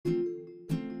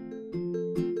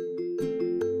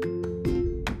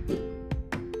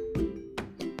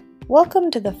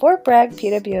Welcome to the Fort Bragg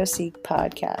PWOC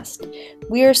podcast.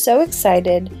 We are so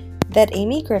excited that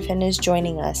Amy Griffin is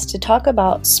joining us to talk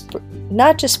about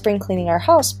not just spring cleaning our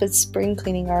house, but spring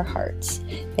cleaning our hearts.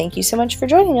 Thank you so much for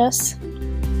joining us.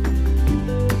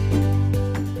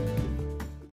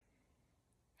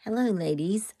 Hello,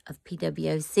 ladies of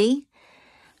PWOC.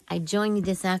 I joined you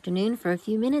this afternoon for a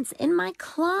few minutes in my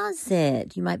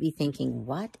closet. You might be thinking,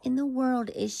 what in the world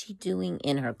is she doing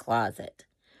in her closet?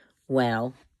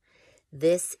 Well,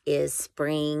 this is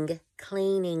spring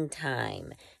cleaning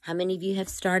time. How many of you have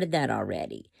started that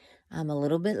already? I'm a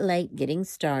little bit late getting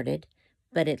started,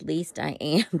 but at least I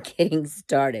am getting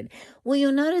started. Well,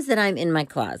 you'll notice that I'm in my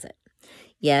closet.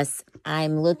 Yes,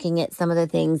 I'm looking at some of the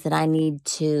things that I need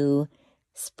to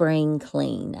spring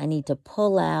clean. I need to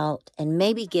pull out and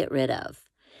maybe get rid of.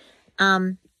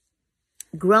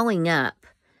 Growing up,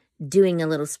 doing a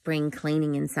little spring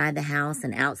cleaning inside the house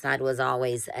and outside was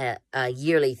always a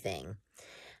yearly thing.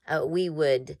 We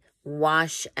would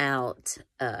wash out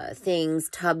things,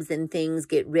 tubs and things,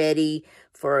 get ready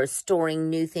for storing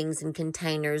new things in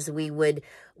containers. We would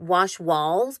wash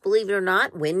walls, believe it or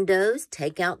not, windows,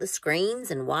 take out the screens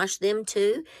and wash them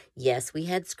too. Yes, we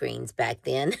had screens back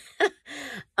then.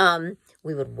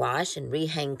 We would wash and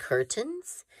rehang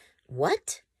curtains.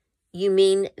 What? You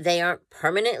mean they aren't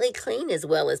permanently clean as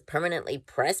well as permanently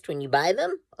pressed when you buy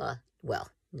them? Well,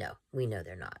 no, we know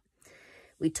they're not.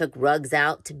 We took rugs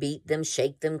out to beat them,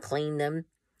 shake them, clean them.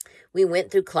 We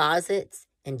went through closets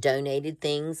and donated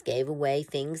things, gave away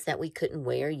things that we couldn't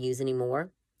wear or use anymore.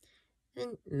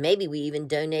 And maybe we even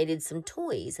donated some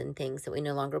toys and things that we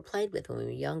no longer played with when we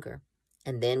were younger.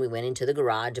 And then we went into the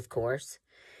garage, of course.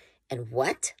 And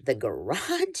what? The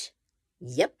garage?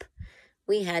 Yep.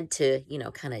 We had to,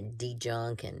 kind of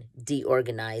de-junk and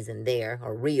de-organize in there,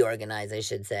 or reorganize, I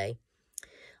should say.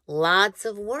 Lots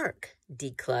of work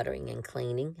decluttering and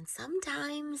cleaning, and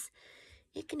sometimes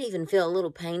it can even feel a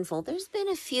little painful. There's been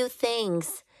a few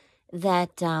things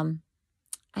that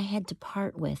I had to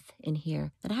part with in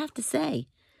here that I have to say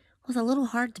was a little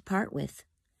hard to part with.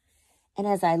 And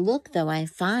as I look, though, I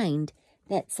find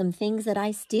that some things that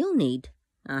I still need,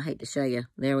 I hate to show you,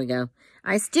 there we go,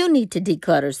 I still need to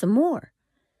declutter some more.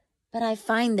 But I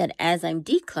find that as I'm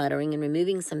decluttering and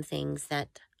removing some things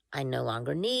that I no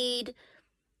longer need,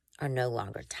 are no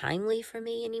longer timely for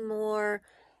me anymore,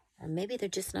 or maybe they're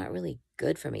just not really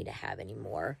good for me to have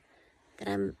anymore, that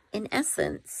I'm, in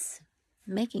essence,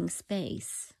 making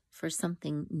space for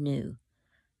something new,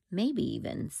 maybe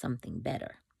even something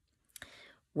better.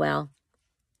 Well,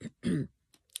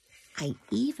 I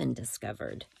even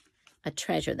discovered a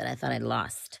treasure that I thought I'd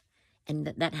lost, and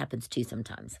that happens too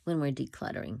sometimes when we're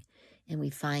decluttering, and we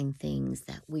find things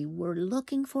that we were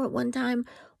looking for at one time,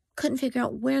 couldn't figure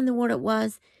out where in the world it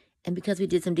was, and because we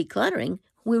did some decluttering,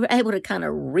 we were able to kind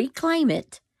of reclaim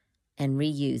it and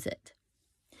reuse it.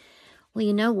 Well,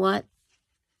 you know what?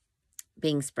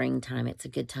 Being springtime, it's a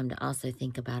good time to also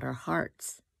think about our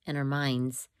hearts and our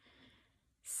minds.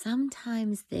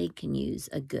 Sometimes they can use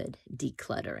a good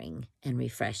decluttering and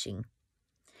refreshing.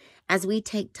 As we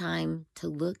take time to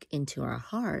look into our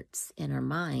hearts and our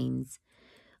minds,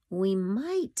 we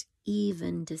might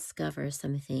even discover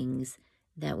some things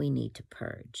that we need to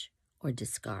purge or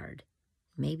discard,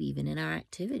 maybe even in our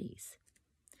activities.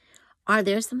 Are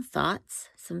there some thoughts,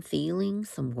 some feelings,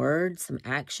 some words, some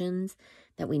actions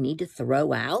that we need to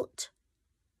throw out?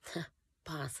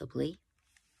 Possibly.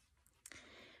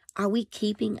 Are we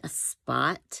keeping a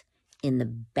spot in the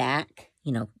back,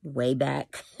 way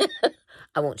back?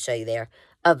 I won't show you there,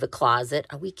 of the closet.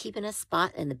 Are we keeping a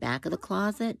spot in the back of the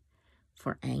closet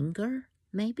for anger,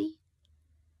 maybe?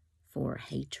 For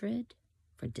hatred,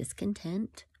 for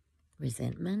discontent,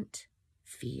 resentment,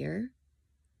 fear,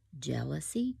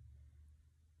 jealousy?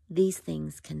 These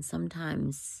things can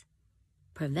sometimes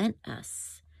prevent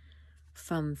us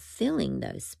from filling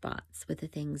those spots with the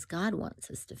things God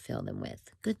wants us to fill them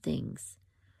with, good things.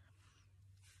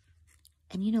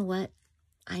 And you know what?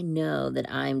 I know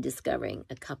that I'm discovering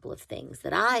a couple of things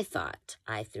that I thought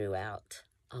I threw out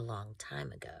a long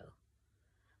time ago.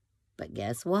 But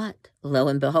guess what? Lo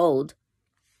and behold,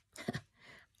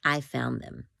 I found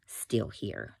them still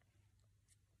here.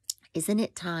 Isn't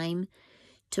it time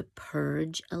to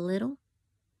purge a little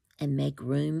and make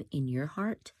room in your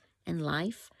heart and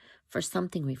life for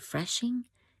something refreshing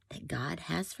that God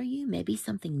has for you? Maybe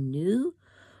something new,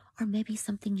 or maybe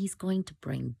something He's going to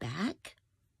bring back.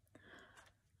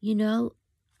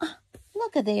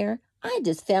 Look at there. I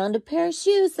just found a pair of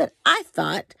shoes that I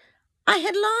thought I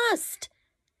had lost.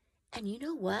 And you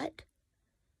know what?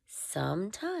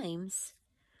 Sometimes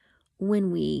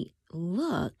when we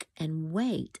look and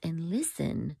wait and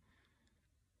listen,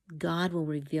 God will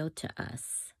reveal to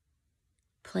us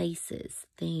places,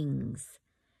 things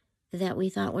that we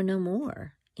thought were no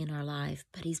more in our life,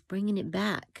 but He's bringing it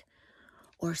back,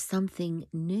 or something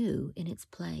new in its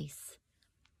place.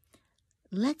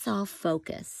 Let's all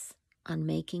focus on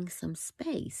making some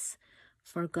space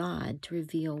for God to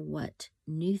reveal what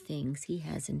new things He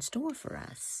has in store for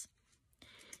us.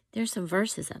 There's some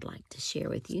verses I'd like to share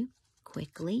with you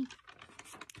quickly.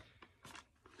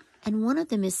 And one of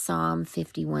them is Psalm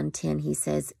 51:10. He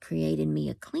says, "Create in me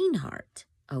a clean heart,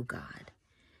 O God."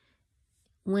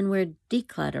 When we're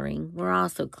decluttering, we're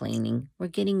also cleaning. We're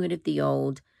getting rid of the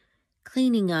old,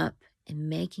 cleaning up and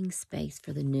making space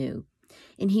for the new.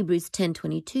 In Hebrews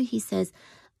 10:22, he says,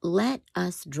 "Let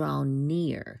us draw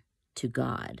near to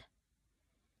God."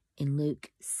 In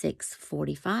Luke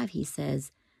 6:45, he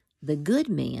says, "The good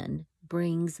man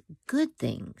brings good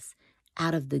things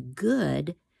out of the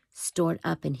good stored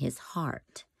up in his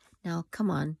heart." Now, come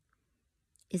on.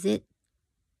 Is it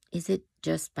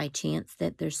just by chance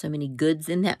that there's so many goods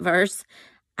in that verse?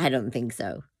 I don't think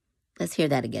so. Let's hear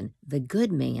that again. The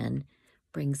good man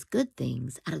brings good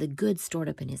things out of the good stored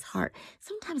up in his heart.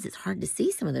 Sometimes it's hard to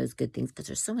see some of those good things because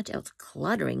there's so much else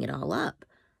cluttering it all up.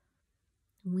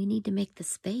 We need to make the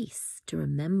space to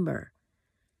remember,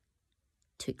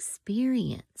 to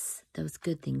experience those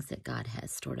good things that God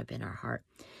has stored up in our heart.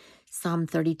 Psalm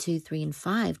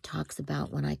 32:3-5 talks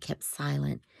about when I kept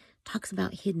silent, talks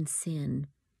about hidden sin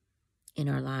in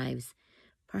our lives.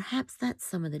 Perhaps that's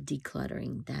some of the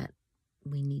decluttering that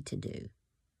we need to do.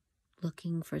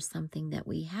 Looking for something that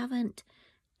we haven't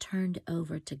turned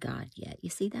over to God yet. You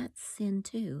see, that's sin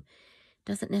too.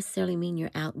 Doesn't necessarily mean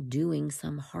you're out doing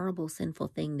some horrible, sinful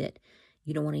thing that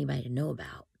you don't want anybody to know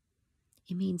about.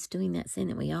 It means doing that sin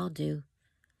that we all do,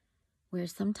 where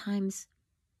sometimes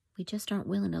we just aren't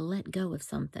willing to let go of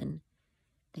something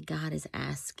that God is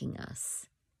asking us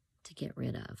to get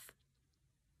rid of.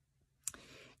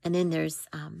 And then there's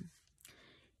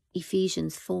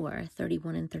Ephesians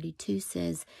 4:31-32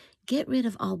 says, "Get rid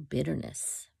of all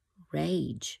bitterness,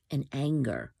 rage, and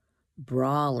anger,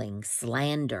 brawling,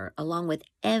 slander, along with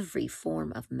every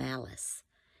form of malice.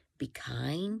 Be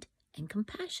kind and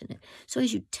compassionate." So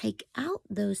as you take out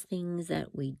those things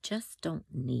that we just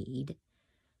don't need,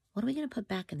 what are we going to put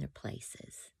back in their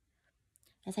places?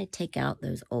 As I take out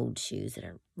those old shoes that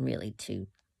are really too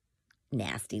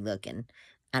nasty looking,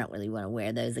 I don't really want to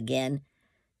wear those again.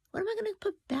 What am I going to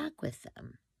put back with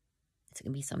them? It's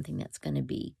going to be something that's going to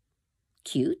be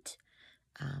cute,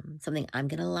 something I'm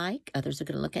going to like. Others are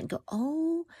going to look at and go,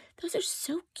 "Oh, those are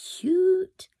so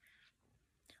cute."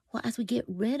 Well, as we get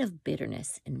rid of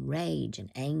bitterness and rage and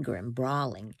anger and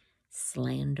brawling,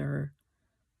 slander,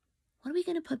 what are we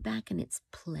going to put back in its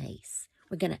place?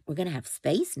 We're going to have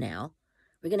space now.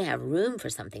 We're going to have room for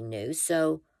something new.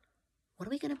 So what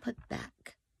are we going to put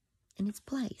back in its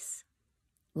place?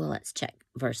 Well, let's check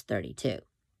verse 32.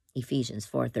 Ephesians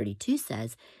 4:32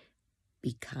 says,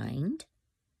 "Be kind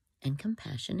and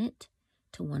compassionate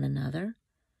to one another."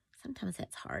 Sometimes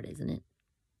that's hard, isn't it?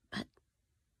 But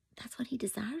that's what he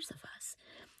desires of us.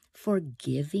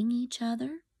 "Forgiving each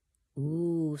other."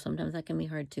 Ooh, sometimes that can be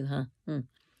hard too, huh?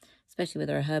 Especially with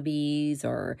our hubbies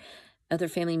or other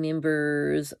family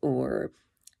members or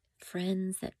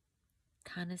friends that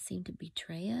kind of seem to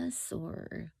betray us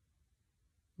or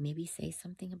maybe say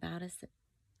something about us that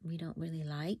we don't really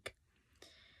like.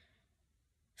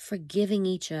 Forgiving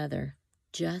each other,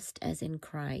 just as in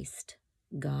Christ,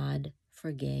 God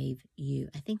forgave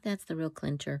you. I think that's the real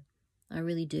clincher. I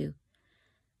really do.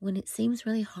 When it seems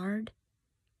really hard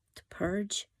to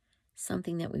purge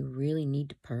something that we really need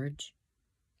to purge,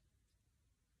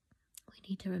 we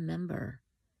need to remember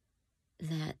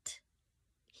that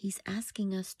He's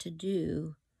asking us to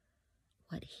do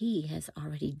what He has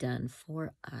already done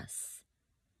for us.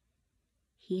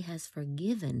 He has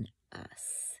forgiven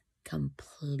us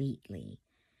completely.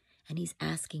 And He's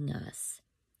asking us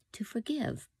to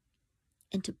forgive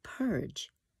and to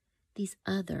purge these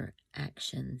other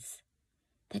actions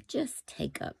that just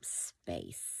take up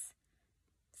space.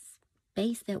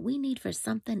 Space that we need for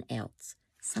something else,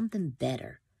 something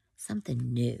better,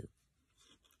 something new.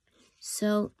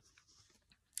 So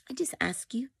I just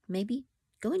ask you, maybe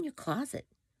go in your closet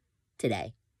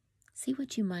today. See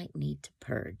what you might need to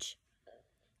purge.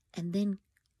 And then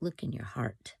look in your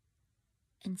heart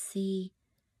and see,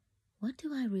 what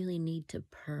do I really need to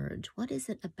purge? What is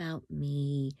it about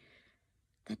me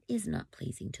that is not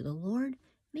pleasing to the Lord?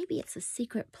 Maybe it's a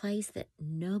secret place that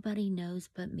nobody knows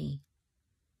but me.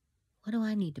 What do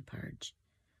I need to purge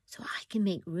so I can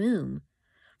make room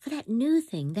for that new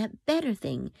thing, that better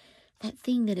thing, that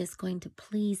thing that is going to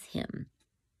please Him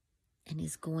and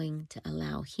is going to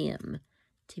allow Him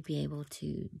to be able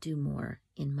to do more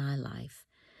in my life.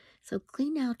 So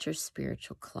clean out your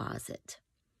spiritual closet.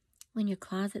 When your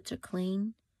closets are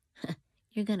clean,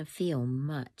 you're going to feel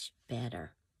much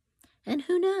better. And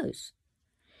who knows?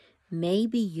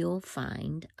 Maybe you'll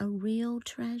find a real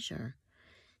treasure,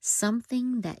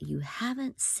 something that you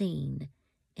haven't seen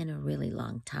in a really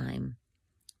long time.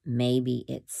 Maybe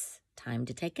it's time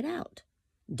to take it out,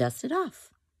 dust it off,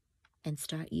 and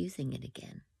start using it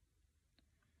again.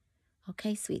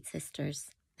 Okay, sweet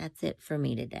sisters, that's it for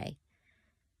me today.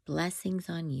 Blessings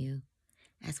on you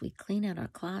as we clean out our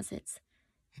closets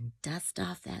and dust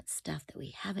off that stuff that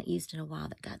we haven't used in a while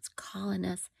that God's calling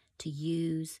us to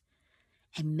use,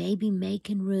 and maybe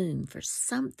making room for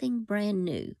something brand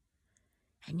new.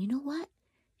 And you know what?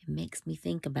 It makes me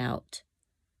think about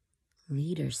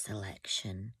leader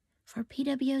selection for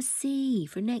PWC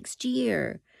for next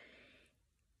year.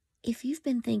 If you've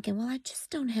been thinking, well, I just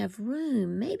don't have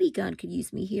room, maybe God could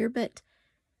use me here, but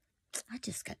I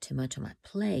just got too much on my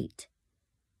plate.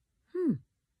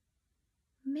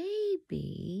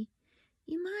 Maybe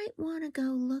you might want to go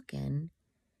looking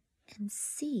and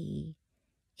see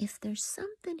if there's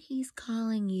something He's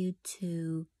calling you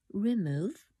to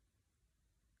remove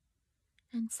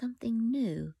and something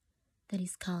new that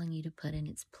He's calling you to put in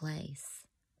its place.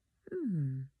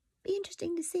 Be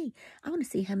interesting to see. I want to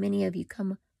see how many of you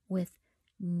come with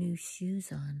new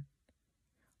shoes on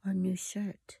or new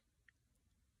shirt.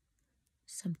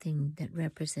 Something that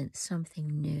represents something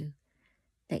new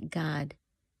that God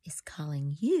is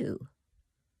calling you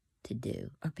to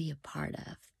do or be a part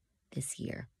of this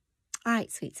year. All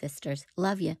right, sweet sisters.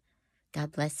 Love you.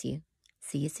 God bless you.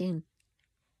 See you soon.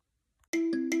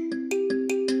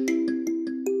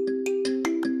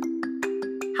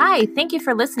 Hi, thank you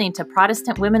for listening to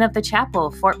Protestant Women of the Chapel,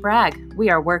 Fort Bragg.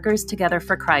 We are workers together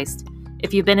for Christ.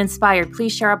 If you've been inspired,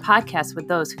 please share our podcast with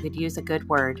those who could use a good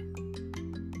word.